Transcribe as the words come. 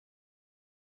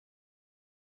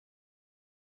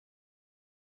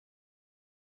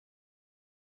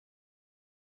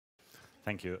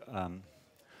Thank you.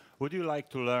 Would you like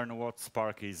to learn what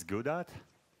Spark is good at,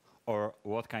 or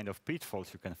what kind of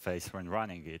pitfalls you can face when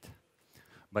running it?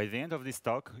 By the end of this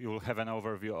talk, you will have an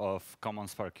overview of common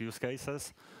Spark use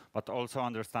cases, but also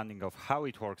understanding of how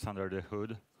it works under the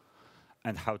hood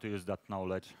and how to use that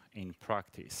knowledge in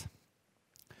practice.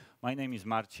 My name is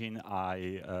Marcin.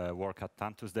 I work at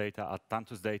Tantus Data. At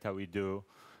Tantus Data, we do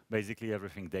basically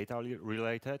everything data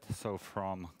related, so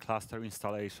from cluster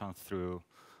installation through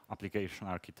application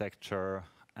architecture,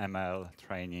 ML,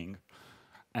 training.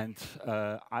 And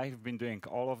I've been doing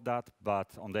all of that, but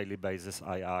on a daily basis,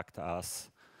 I act as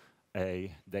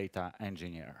a data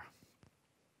engineer.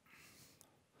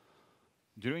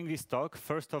 During this talk,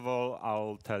 first of all,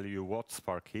 I'll tell you what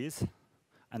Spark is,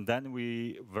 and then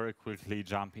we very quickly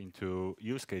jump into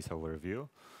use case overview.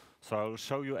 So I'll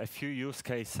show you a few use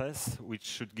cases which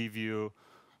should give you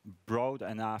broad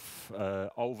enough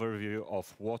overview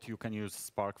of what you can use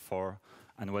Spark for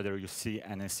and whether you see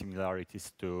any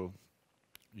similarities to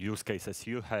use cases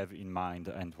you have in mind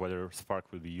and whether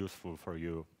Spark will be useful for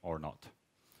you or not.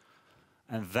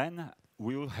 And then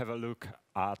we will have a look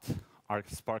at our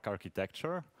Spark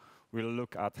architecture. We'll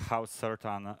look at how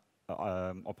certain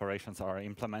operations are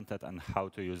implemented and how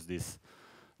to use this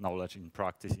knowledge in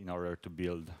practice in order to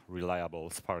build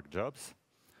reliable Spark jobs.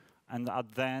 And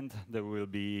at the end, there will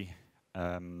be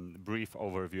a brief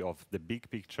overview of the big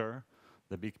picture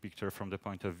from the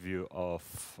point of view of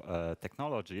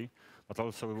technology, but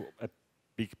also a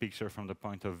big picture from the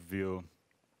point of view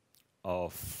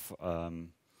of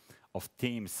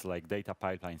teams, like data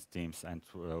pipelines teams, and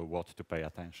what to pay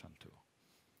attention to.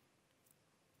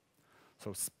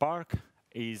 So Spark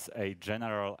is a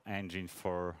general engine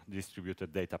for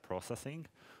distributed data processing,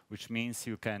 which means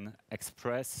you can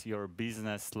express your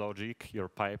business logic, your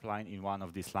pipeline in one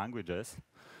of these languages,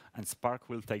 and Spark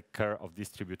will take care of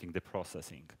distributing the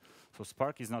processing. So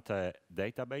Spark is not a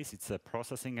database, it's a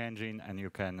processing engine, and you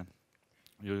can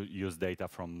use data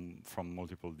from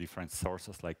multiple different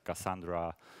sources like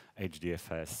Cassandra,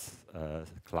 HDFS,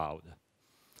 cloud.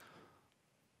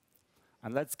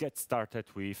 And let's get started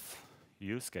with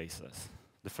use cases.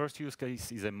 The first use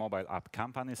case is a mobile app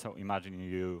company. So imagine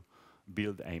you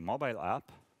build a mobile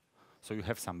app. So you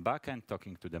have some backend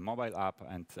talking to the mobile app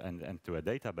and to a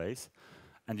database.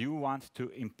 And you want to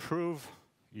improve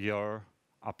your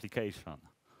application.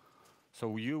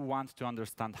 So you want to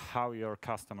understand how your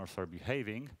customers are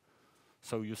behaving.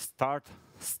 So you start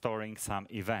storing some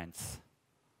events.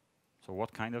 So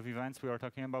what kind of events we are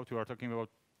talking about? We are talking about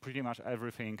pretty much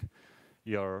everything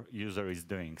your user is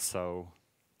doing. So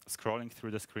scrolling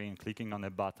through the screen, clicking on a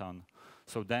button.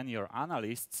 So then your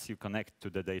analysts you connect to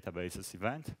the database's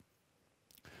event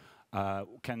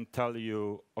can tell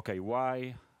you, okay,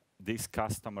 why this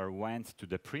customer went to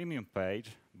the premium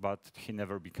page, but he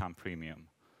never became premium.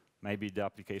 Maybe the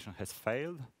application has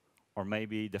failed, or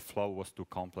maybe the flow was too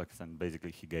complex and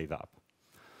basically he gave up.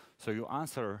 So you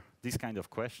answer these kind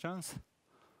of questions.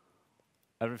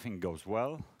 Everything goes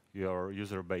well. Your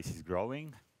user base is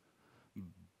growing.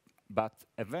 But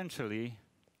eventually,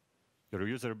 your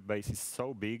user base is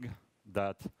so big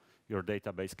that your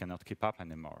database cannot keep up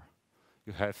anymore.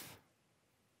 You have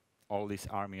all this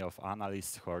army of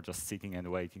analysts who are just sitting and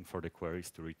waiting for the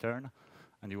queries to return,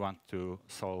 and you want to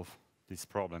solve this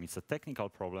problem. It's a technical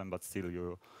problem, but still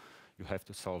you have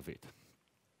to solve it.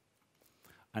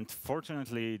 And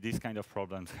fortunately, this kind of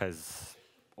problem has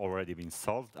already been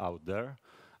solved out there.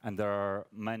 And there are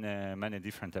many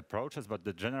different approaches, but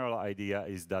the general idea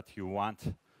is that you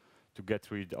want to get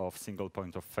rid of single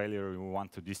point of failure. You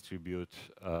want to distribute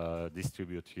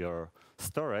your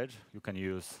storage. You can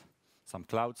use some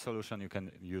cloud solution. You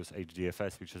can use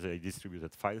HDFS, which is a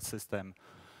distributed file system.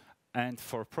 And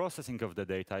for processing of the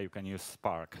data, you can use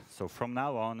Spark. So from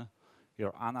now on,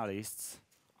 your analysts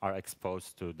are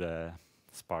exposed to the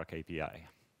Spark API.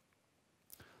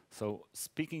 So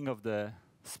speaking of the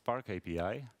Spark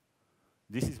API,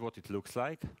 this is what it looks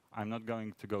like. I'm not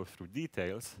going to go through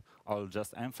details. I'll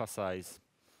just emphasize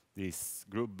this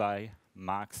group by,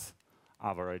 max,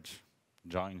 average,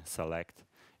 join, select.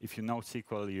 If you know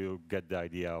SQL, you get the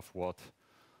idea of what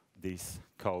this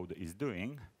code is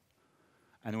doing.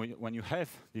 And when you have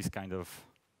this kind of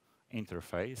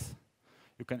interface,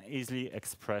 you can easily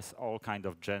express all kind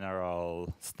of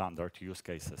general standard use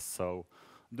cases. So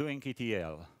doing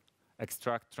ETL,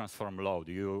 extract, transform, load.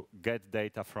 You get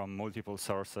data from multiple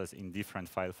sources in different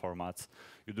file formats.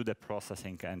 You do the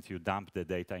processing and you dump the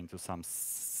data into some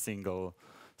single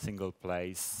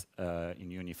place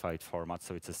in unified format.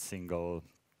 So it's a single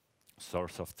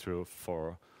source of truth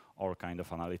for all kind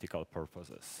of analytical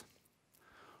purposes.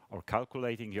 Or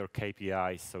calculating your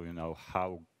KPIs so you know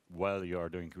how well you are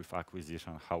doing with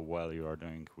acquisition, how well you are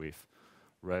doing with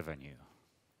revenue.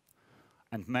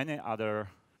 And many other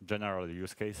general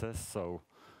use cases, so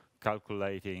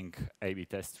calculating A/B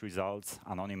test results,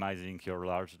 anonymizing your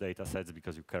large data sets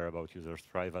because you care about users'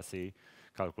 privacy,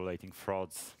 calculating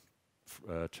frauds,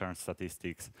 churn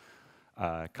statistics,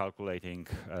 calculating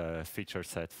feature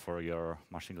set for your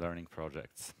machine learning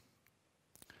projects.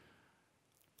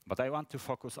 But I want to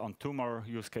focus on two more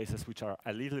use cases which are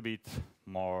a little bit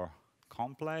more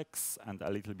complex and a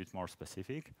little bit more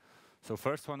specific. So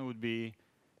first one would be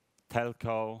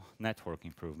telco network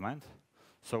improvement.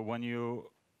 So when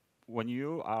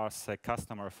you are a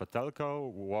customer of a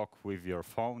telco, walk with your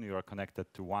phone, you are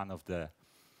connected to one of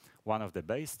the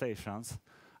base stations,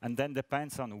 and then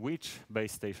depends on which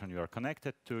base station you are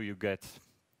connected to, you get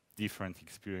different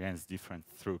experience, different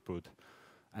throughput,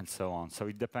 and so on. So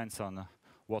it depends on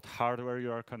what hardware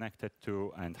you are connected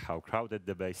to and how crowded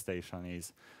the base station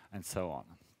is, and so on.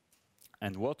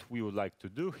 And what we would like to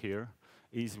do here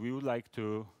is we would like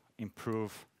to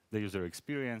improve the user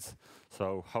experience.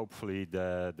 So hopefully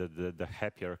the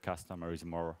happier customer is a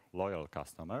more loyal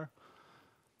customer.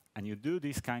 And you do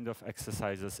these kind of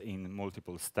exercises in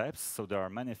multiple steps. So there are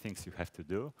many things you have to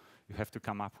do. You have to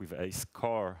come up with a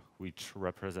score which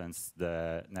represents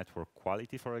the network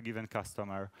quality for a given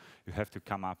customer. You have to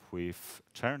come up with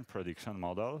churn prediction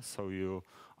model, so you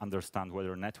understand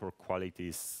whether network quality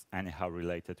is anyhow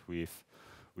related with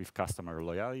customer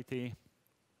loyalty.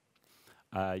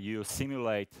 You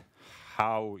simulate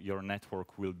how your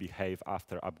network will behave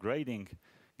after upgrading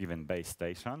given base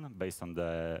station based on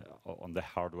the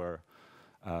hardware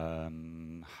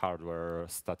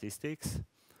statistics.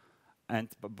 And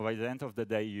by the end of the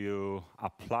day, you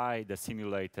apply the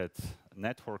simulated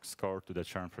network score to the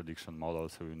churn prediction model,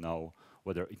 so you know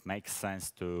whether it makes sense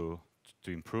to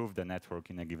improve the network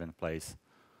in a given place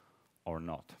or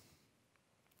not.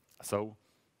 So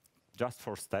just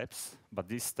 4 steps, but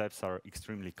these steps are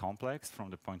extremely complex from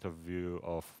the point of view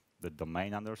of the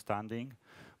domain understanding,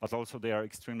 but also they are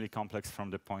extremely complex from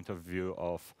the point of view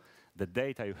of the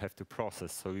data you have to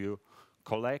process. So you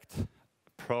collect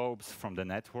probes from the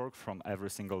network, from every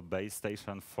single base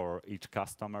station for each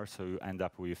customer, so you end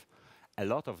up with a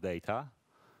lot of data,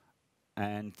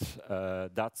 and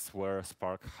that's where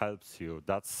Spark helps you.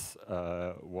 That's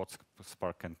what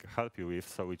Spark can help you with,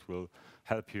 so it will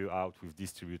help you out with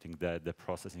distributing the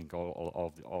processing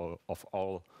of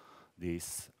all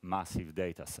this massive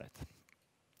data set.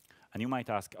 And you might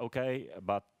ask, okay,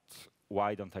 but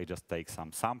why don't I just take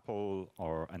some sample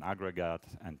or an aggregate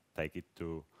and take it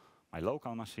to my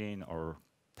local machine or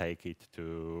take it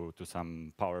to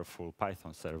some powerful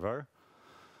Python server?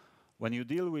 When you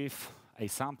deal with a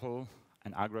sample,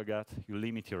 an aggregate, you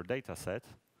limit your data set,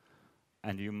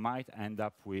 and you might end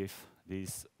up with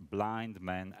this blind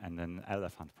man and an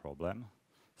elephant problem.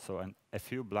 So a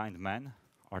few blind men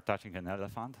are touching an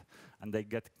elephant, and they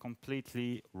get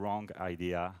completely wrong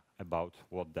idea about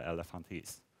what the elephant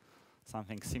is.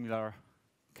 Something similar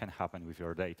can happen with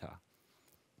your data.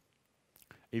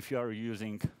 If you are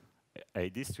using a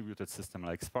distributed system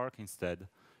like Spark instead,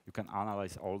 you can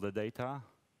analyze all the data,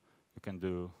 you can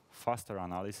do faster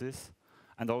analysis,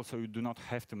 and also you do not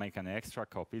have to make any extra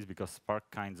copies because Spark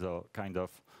kind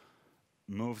of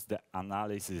moves the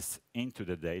analysis into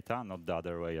the data, not the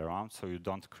other way around, so you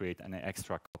don't create any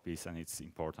extra copies, and it's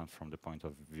important from the point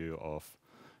of view of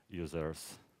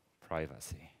users'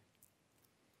 privacy.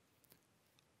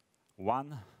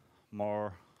 One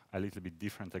more, a little bit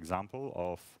different example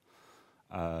of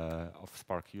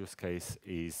Spark use case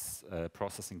is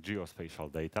processing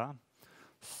geospatial data.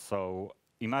 So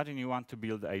imagine you want to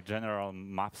build a general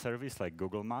map service like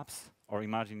Google Maps, or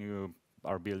imagine you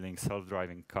are building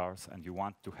self-driving cars and you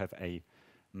want to have a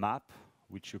map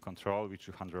which you control, which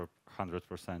you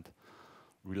 100%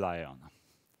 rely on.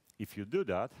 If you do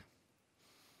that,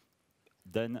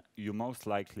 then you most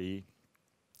likely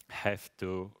have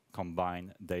to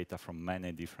combine data from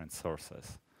many different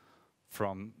sources.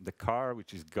 From the car,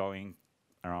 which is going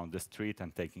around the street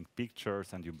and taking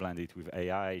pictures, and you blend it with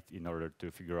AI in order to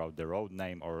figure out the road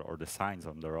name or the signs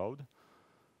on the road.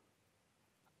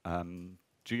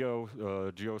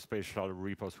 Geospatial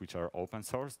repos which are open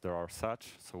source, there are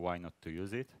such, so why not to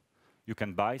use it? You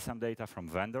can buy some data from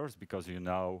vendors because you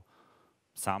know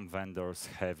some vendors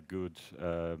have good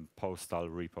postal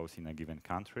repos in a given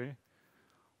country.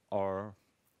 Or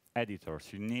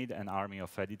editors. You need an army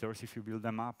of editors if you build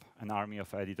a map, an army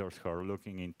of editors who are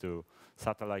looking into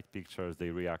satellite pictures, they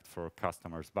react for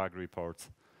customers' bug reports,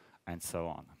 and so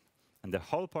on. And the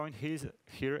whole point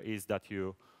here is that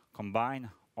you combine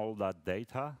all that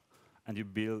data and you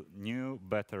build new,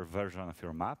 better version of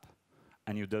your map,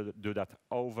 and you do that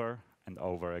over and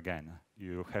over again.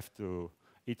 You have to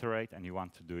iterate, and you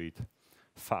want to do it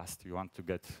fast. You want to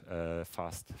get a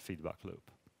fast feedback loop.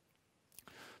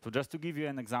 So just to give you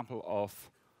an example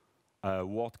of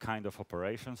what kind of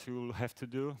operations you will have to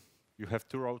do, you have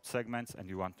two road segments, and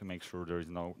you want to make sure there is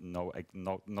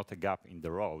not a gap in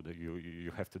the road.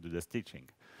 You have to do the stitching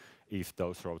if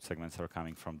those road segments are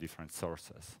coming from different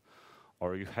sources.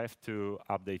 Or you have to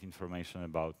update information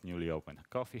about newly opened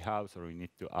coffee house, or you need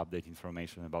to update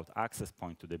information about access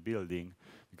point to the building,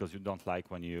 because you don't like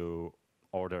when you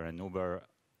order an Uber,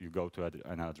 you go to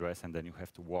an address, and then you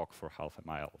have to walk for half a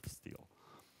mile still.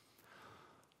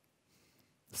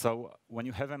 So when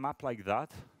you have a map like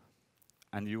that,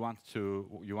 and you want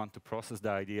to process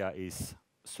the idea is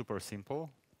super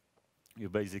simple, you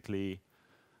basically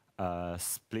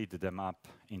split the map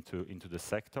into the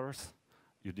sectors.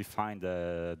 You define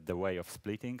the way of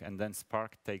splitting, and then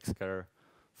Spark takes care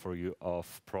for you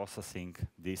of processing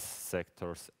these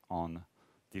sectors on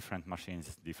different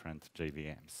machines, different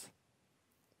JVMs.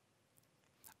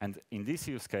 And in this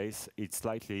use case, it's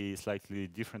slightly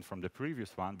different from the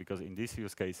previous one, because in this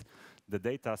use case, the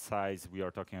data size we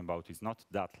are talking about is not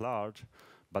that large,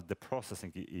 but the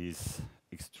processing is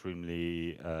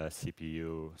extremely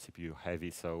CPU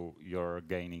heavy, so you're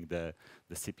gaining the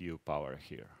CPU power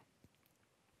here.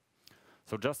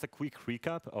 So just a quick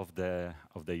recap of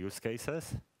the use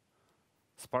cases.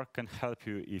 Spark can help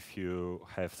you if you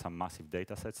have some massive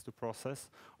data sets to process,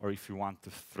 or if you want to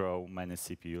throw many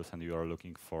CPUs and you are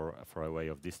looking for a way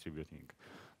of distributing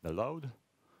the load.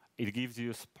 It gives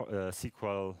you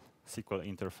SQL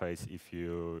interface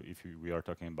if we are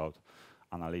talking about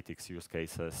analytics use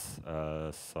cases,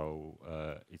 so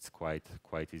it's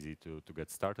quite easy to get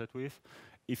started with.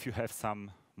 If you have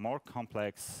some more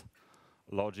complex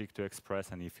logic to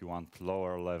express, and if you want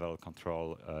lower level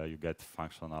control, you get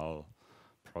functional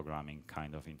programming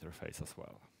kind of interface as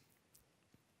well.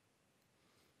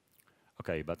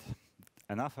 Okay, but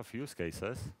enough of use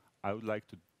cases. I would like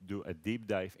to do a deep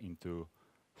dive into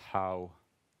how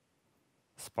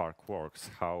Spark works,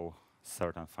 how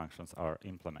certain functions are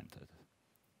implemented,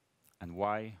 and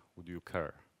why would you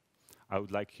care? I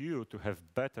would like you to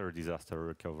have better disaster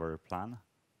recovery plan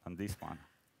than this one.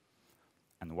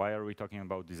 And why are we talking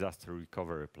about disaster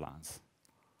recovery plans?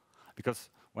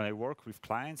 Because when I work with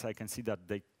clients, I can see that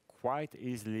they quite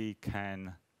easily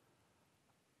can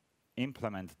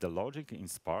implement the logic in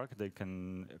Spark. They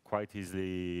can quite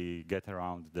easily get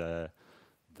around the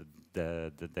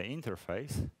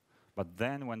interface. But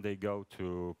then when they go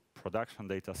to production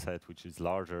data set, which is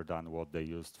larger than what they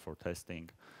used for testing,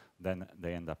 then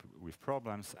they end up with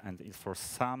problems. And for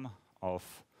some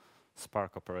of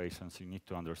Spark operations, you need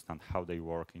to understand how they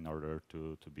work in order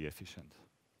to be efficient.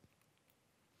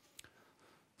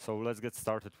 So let's get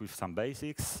started with some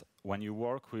basics. When you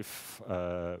work with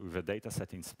a data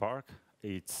set in Spark,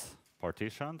 it's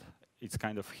partitioned. It's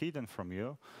kind of hidden from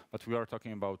you, but we are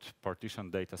talking about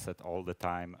partitioned data set all the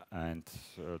time, and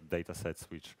data sets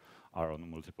which are on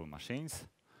multiple machines.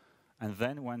 And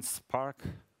then when Spark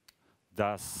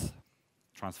does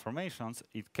transformations,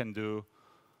 it can do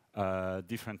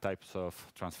different types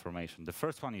of transformation. The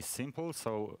first one is simple.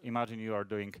 So imagine you are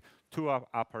doing two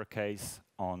uppercase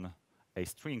on a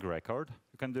string record.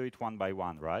 You can do it one by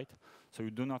one, right? So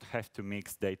you do not have to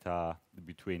mix data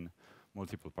between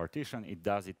multiple partition. It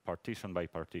does it partition by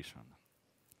partition.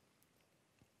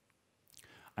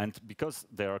 And because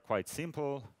they are quite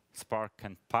simple, Spark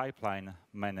can pipeline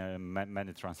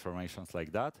many transformations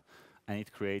like that, and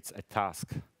it creates a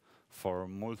task for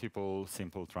multiple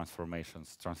simple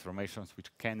transformations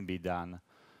which can be done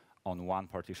on one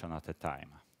partition at a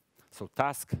time. So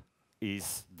task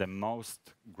is the most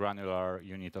granular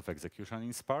unit of execution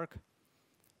in Spark,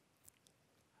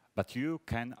 but you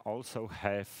can also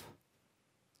have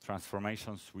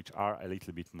transformations which are a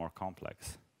little bit more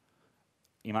complex.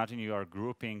 Imagine you are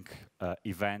grouping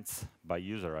events by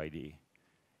user ID.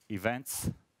 Events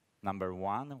number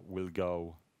 1 will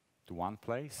go to one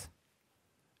place.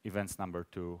 Events number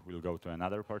 2 will go to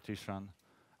another partition,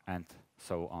 and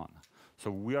so on.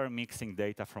 So we are mixing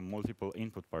data from multiple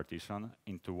input partition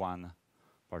into one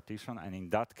partition, and in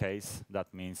that case,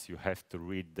 that means you have to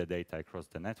read the data across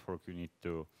the network. You need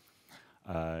to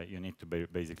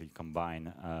basically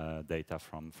combine data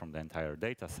from the entire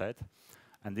data set.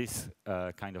 And this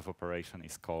kind of operation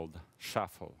is called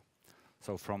shuffle.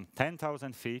 So from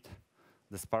 10,000 feet,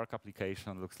 the Spark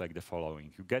application looks like the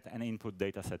following. You get an input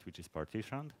data set which is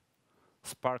partitioned.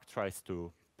 Spark tries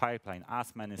to pipeline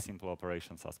as many simple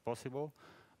operations as possible,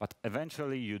 but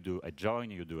eventually you do a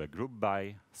join, you do a group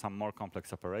by, some more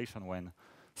complex operation when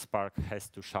Spark has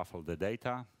to shuffle the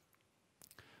data.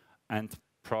 And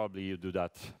probably you do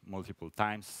that multiple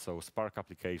times. So Spark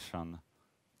application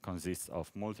consists of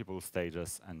multiple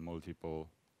stages and multiple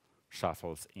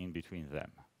shuffles in between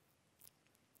them.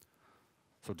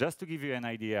 So just to give you an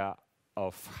idea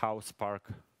of how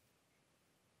Spark...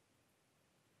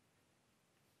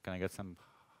 Can I get some?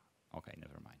 OK,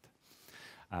 never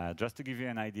mind. Just to give you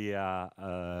an idea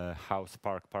how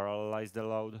Spark parallelized the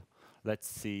load,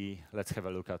 let's have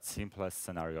a look at simplest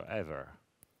scenario ever.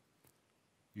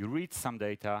 You read some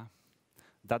data.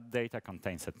 That data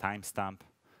contains a timestamp.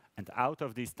 And out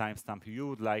of this timestamp, you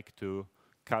would like to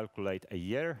calculate a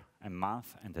year, a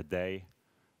month, and a day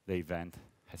the event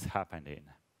has happened in.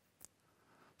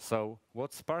 So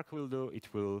what Spark will do,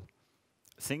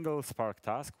 single Spark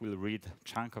task will read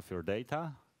chunk of your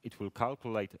data. It will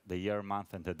calculate the year,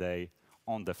 month, and the day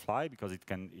on the fly, because it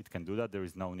can do that. There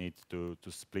is no need to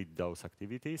split those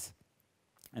activities.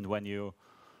 And when you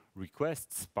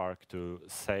request Spark to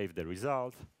save the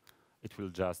result, it will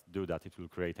just do that. It will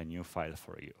create a new file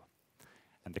for you.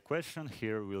 And the question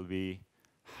here will be,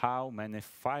 how many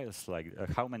tasks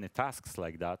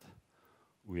like that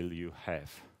will you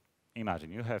have?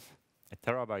 Imagine you have a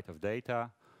terabyte of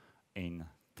data in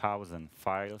 1,000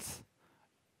 files,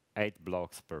 8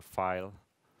 blocks per file.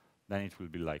 Then it will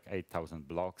be like 8,000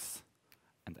 blocks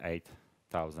and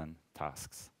 8,000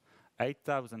 tasks.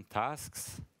 8,000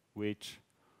 tasks which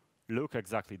look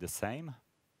exactly the same.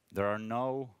 There are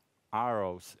no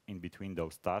arrows in between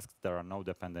those tasks. There are no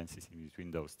dependencies in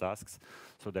between those tasks.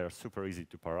 So they're super easy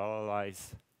to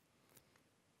parallelize.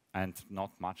 And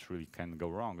not much really can go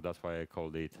wrong. That's why I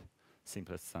called it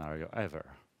simplest scenario ever.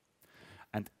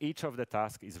 And each of the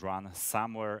tasks is run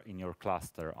somewhere in your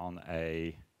cluster on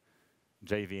a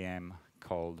JVM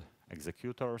called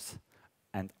executors.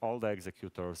 And all the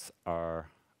executors are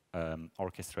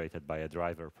orchestrated by a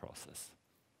driver process.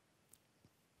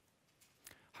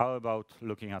 How about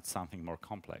looking at something more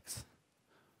complex?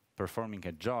 Performing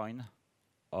a join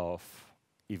of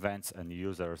events and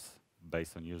users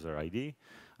based on user ID.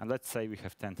 And let's say we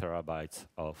have 10 terabytes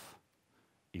of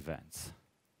events.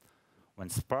 When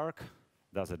Spark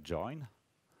does a join,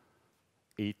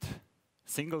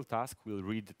 single task will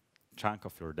read chunk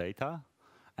of your data,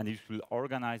 and it will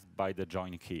organize by the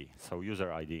join key, so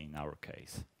user ID in our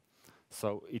case.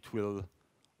 So it will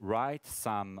write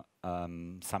some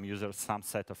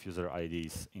set of user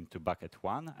IDs into bucket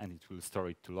 1, and it will store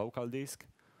it to local disk.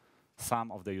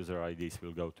 Some of the user IDs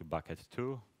will go to bucket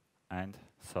 2, and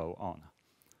so on.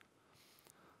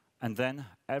 And then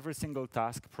every single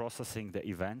task processing the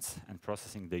events and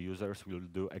processing the users will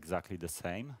do exactly the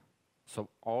same. So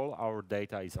all our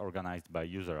data is organized by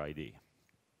user ID.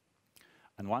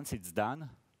 And once it's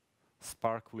done,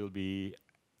 Spark will be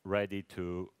ready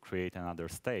to create another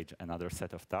stage, another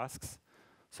set of tasks,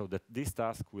 so that this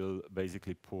task will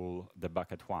basically pull the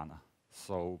bucket 1.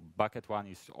 So bucket 1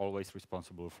 is always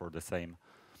responsible for the same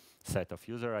set of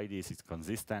user IDs. It's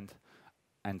consistent.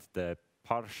 And the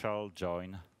partial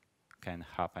join can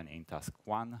happen in task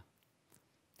 1,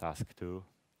 task 2,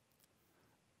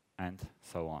 and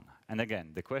so on. And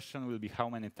again, the question will be, how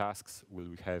many tasks will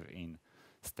we have in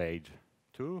stage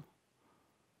 2?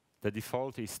 The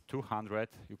default is 200.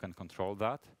 You can control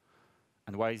that.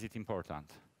 And why is it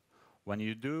important? When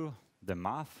you do the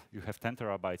math, you have 10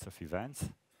 terabytes of events,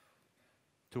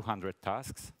 200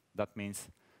 tasks. That means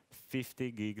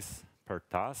 50 gigs per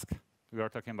task. We are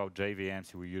talking about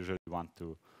JVMs. We usually want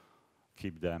to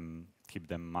keep them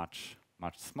much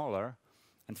smaller.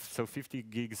 And so 50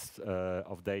 gigs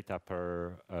of data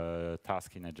per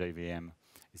task in a JVM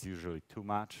is usually too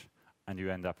much, and you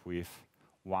end up with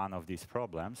one of these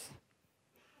problems.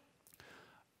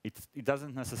 It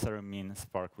doesn't necessarily mean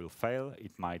Spark will fail.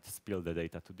 It might spill the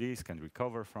data to disk and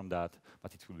recover from that,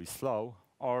 but it will be slow.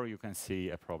 Or you can see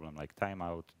a problem like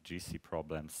timeout, GC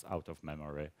problems, out of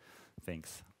memory,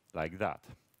 things like that.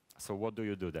 So what do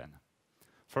you do then?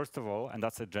 First of all, and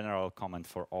that's a general comment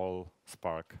for all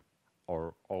Spark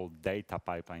or all data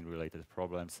pipeline related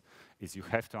problems, is you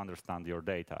have to understand your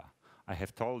data. I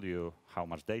have told you how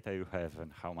much data you have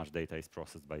and how much data is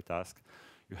processed by task.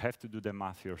 You have to do the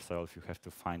math yourself. You have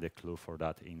to find a clue for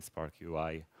that in Spark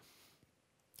UI,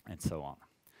 and so on.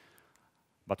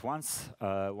 But once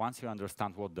you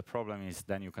understand what the problem is,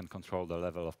 then you can control the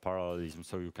level of parallelism,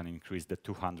 so you can increase the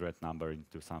 200 number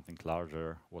into something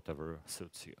larger, whatever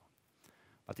suits you.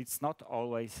 But it's not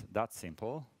always that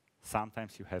simple.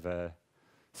 Sometimes you have a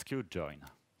skewed join.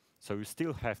 So you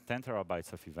still have 10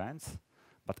 terabytes of events,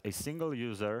 but a single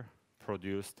user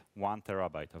produced 1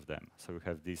 terabyte of them. So you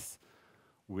have this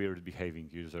weird behaving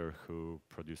user who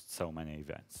produced so many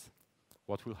events.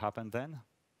 What will happen then?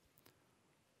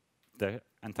 The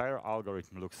entire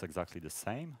algorithm looks exactly the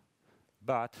same,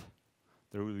 but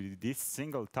there will be this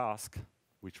single task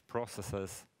which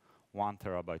processes 1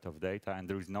 terabyte of data, and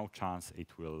there is no chance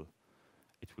it will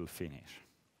finish.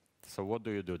 So what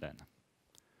do you do then?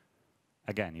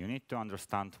 Again, you need to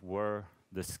understand where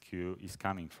the skew is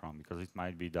coming from, because it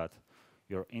might be that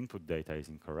your input data is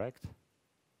incorrect,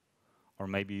 or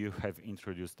maybe you have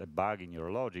introduced a bug in your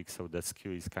logic, so the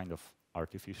skew is kind of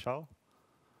artificial.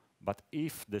 But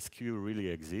if the skew really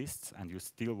exists and you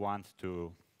still want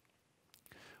to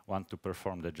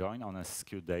perform the join on a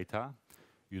skewed data,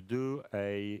 you do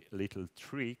a little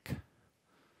trick.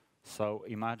 So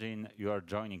imagine you are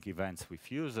joining events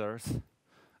with users,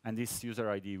 and this user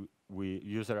ID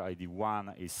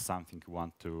 1 is something you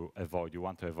want to avoid. You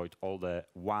want to avoid all the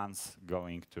ones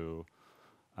going to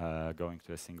a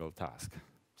single task.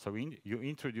 So you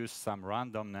introduce some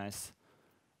randomness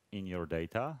in your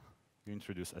data. You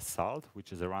introduce a salt,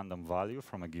 which is a random value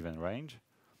from a given range,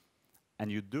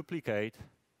 and you duplicate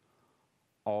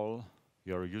all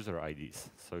your user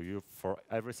IDs. So for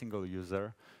every single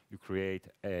user, you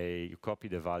copy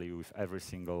the value with every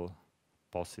single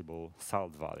possible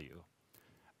salt value.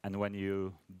 And when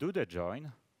you do the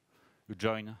join, you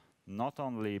join not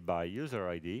only by user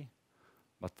ID,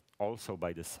 but also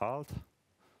by the salt.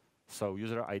 So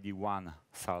user ID 1,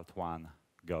 salt 1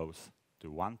 goes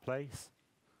to one place,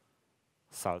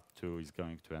 salt 2 is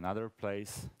going to another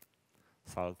place,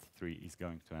 salt 3 is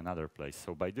going to another place.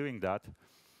 So by doing that,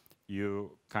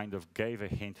 you kind of gave a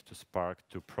hint to Spark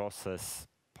to process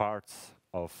parts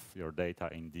of your data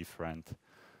in different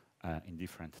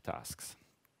tasks.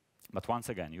 But once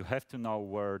again, you have to know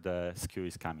where the skew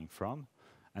is coming from.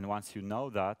 And once you know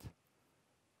that,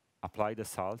 apply the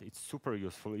salt. It's super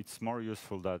useful. It's more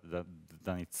useful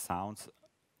than it sounds.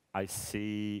 I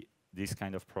see this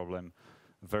kind of problem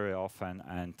very often,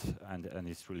 and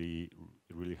it's really,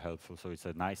 really helpful. So it's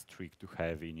a nice trick to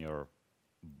have in your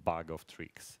bag of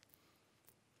tricks.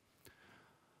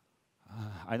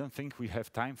 I don't think we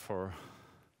have time for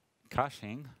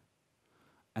caching,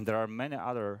 and there are many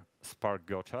other Spark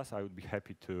gotchas I would be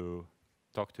happy to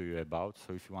talk to you about.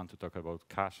 So if you want to talk about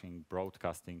caching,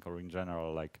 broadcasting, or in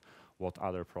general, like what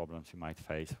other problems you might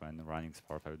face when running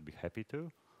Spark, I would be happy to.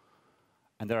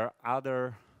 And there are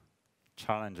other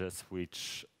challenges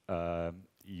which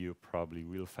you probably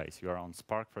will face. You are on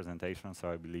Spark presentation, so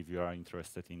I believe you are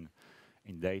interested in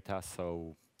data,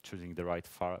 so choosing the right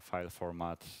file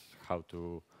format, how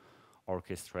to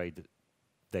orchestrate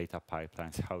data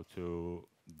pipelines, how to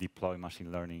deploy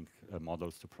machine learning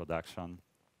models to production.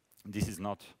 This is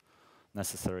not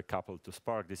necessarily coupled to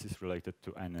Spark. This is related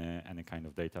to any kind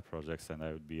of data projects, and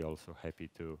I would be also happy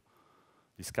to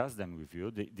discuss them with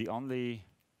you. The only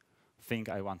thing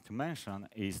I want to mention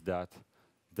is that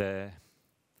the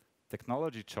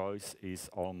technology choice is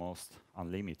almost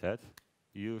unlimited.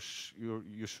 You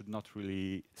should not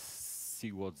really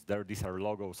see what's there. These are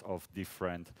logos of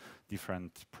different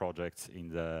projects in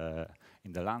the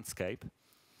landscape.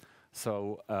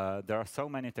 So there are so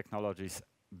many technologies.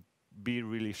 Be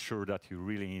really sure that you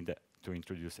really need to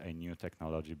introduce a new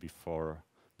technology before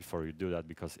you do that,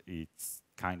 because it's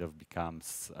kind of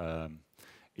becomes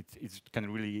it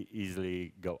can really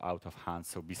easily go out of hand.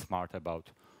 So be smart about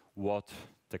what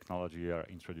technology you are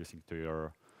introducing to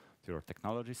your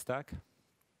technology stack.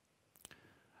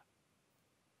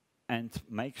 And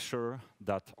make sure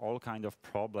that all kind of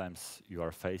problems you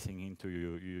are facing into,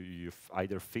 you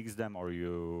either fix them or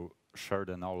you share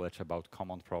the knowledge about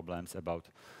common problems, about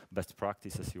best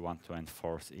practices you want to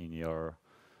enforce in your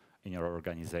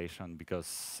organization,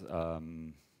 because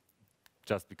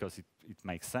just because it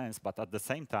makes sense. But at the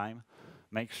same time,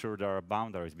 make sure there are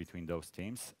boundaries between those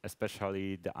teams,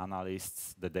 especially the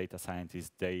analysts, the data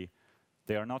scientists. They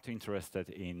are not interested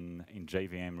in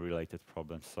JVM-related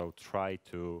problems, so try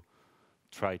to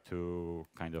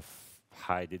kind of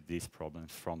hide these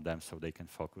problems from them so they can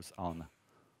focus on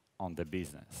the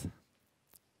business.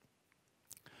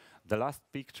 The last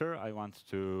picture I want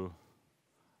to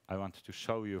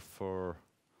show you for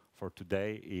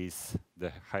today is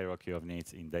the hierarchy of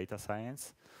needs in data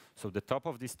science. So the top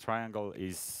of this triangle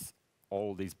is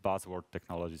all these buzzword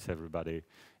technologies everybody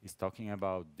is talking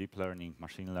about: deep learning,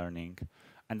 machine learning,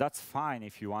 and that's fine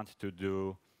if you want to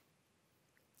do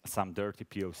some dirty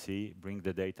POC, bring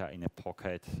the data in a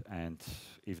pocket, and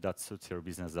if that suits your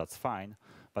business, that's fine.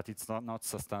 But it's not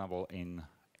sustainable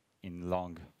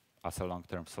as a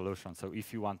long-term solution. So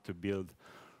if you want to build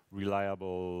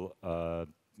reliable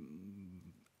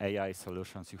AI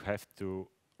solutions, you have to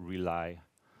rely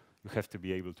You have to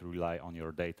be able to rely on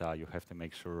your data. You have to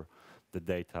make sure the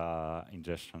data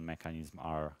ingestion mechanisms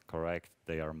are correct,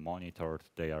 they are monitored,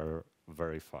 they are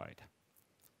verified.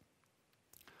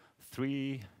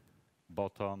 3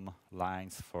 bottom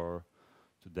lines for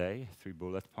today, 3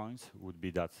 bullet points, would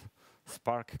be that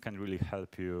Spark can really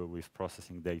help you with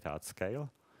processing data at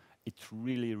scale. It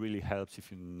really, really helps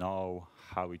if you know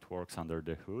how it works under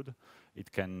the hood.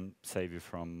 It can save you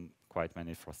from quite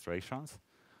many frustrations.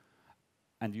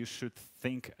 And you should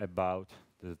think about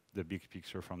the big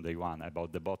picture from day one,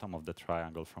 about the bottom of the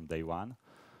triangle from day one.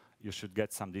 You should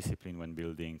get some discipline when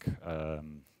building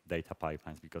data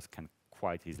pipelines, because it can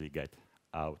quite easily get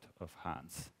out of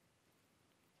hands.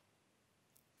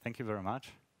 Thank you very much.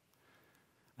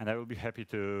 And I will be happy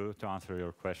to answer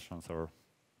your questions or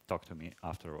talk to me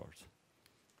afterwards.